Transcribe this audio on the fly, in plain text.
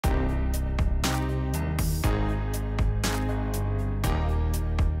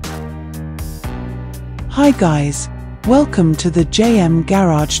Hi guys, welcome to the JM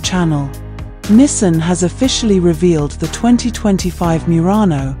Garage channel. Nissan has officially revealed the 2025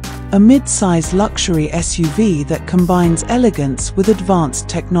 Murano, a mid-size luxury SUV that combines elegance with advanced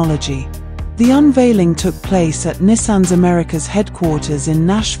technology. The unveiling took place at Nissan's America's headquarters in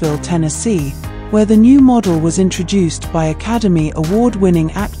Nashville, Tennessee, where the new model was introduced by Academy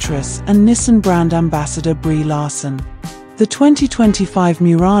Award-winning actress and Nissan brand ambassador Brie Larson. The 2025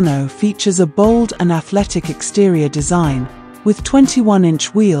 Murano features a bold and athletic exterior design, with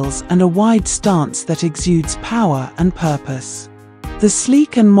 21-inch wheels and a wide stance that exudes power and purpose. The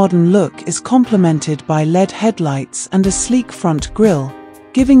sleek and modern look is complemented by LED headlights and a sleek front grille,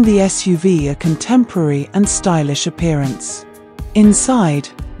 giving the SUV a contemporary and stylish appearance. Inside,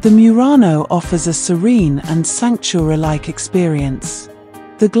 the Murano offers a serene and sanctuary-like experience.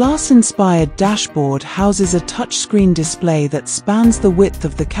 The glass-inspired dashboard houses a touchscreen display that spans the width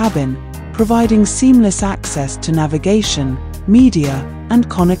of the cabin, providing seamless access to navigation, media, and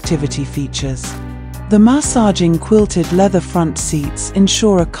connectivity features. The massaging quilted leather front seats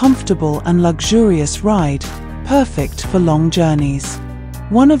ensure a comfortable and luxurious ride, perfect for long journeys.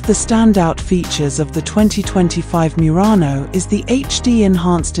 One of the standout features of the 2025 Murano is the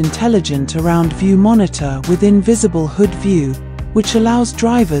HD-enhanced intelligent around-view monitor with invisible hood view, which allows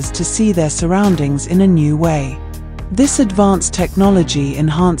drivers to see their surroundings in a new way. This advanced technology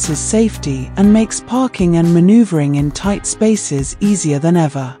enhances safety and makes parking and maneuvering in tight spaces easier than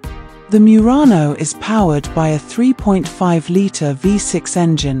ever. The Murano is powered by a 3.5-litre V6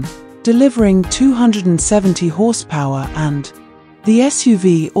 engine, delivering 270 horsepower, and the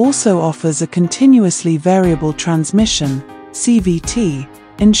SUV also offers a continuously variable transmission, CVT,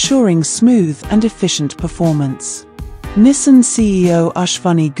 ensuring smooth and efficient performance. Nissan CEO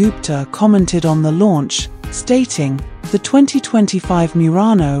Ashwani Gupta commented on the launch, stating, "The 2025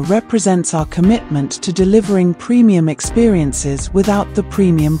 Murano represents our commitment to delivering premium experiences without the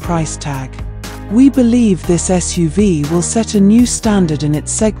premium price tag. We believe this SUV will set a new standard in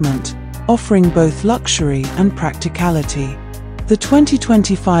its segment, offering both luxury and practicality." The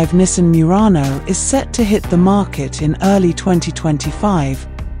 2025 Nissan Murano is set to hit the market in early 2025,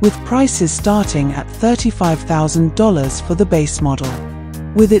 with prices starting at $35,000 for the base model.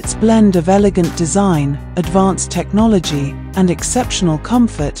 With its blend of elegant design, advanced technology, and exceptional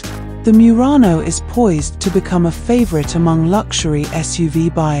comfort, the Murano is poised to become a favorite among luxury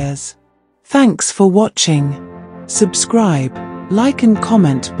SUV buyers. Thanks for watching. Subscribe, like and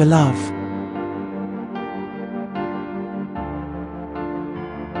comment below.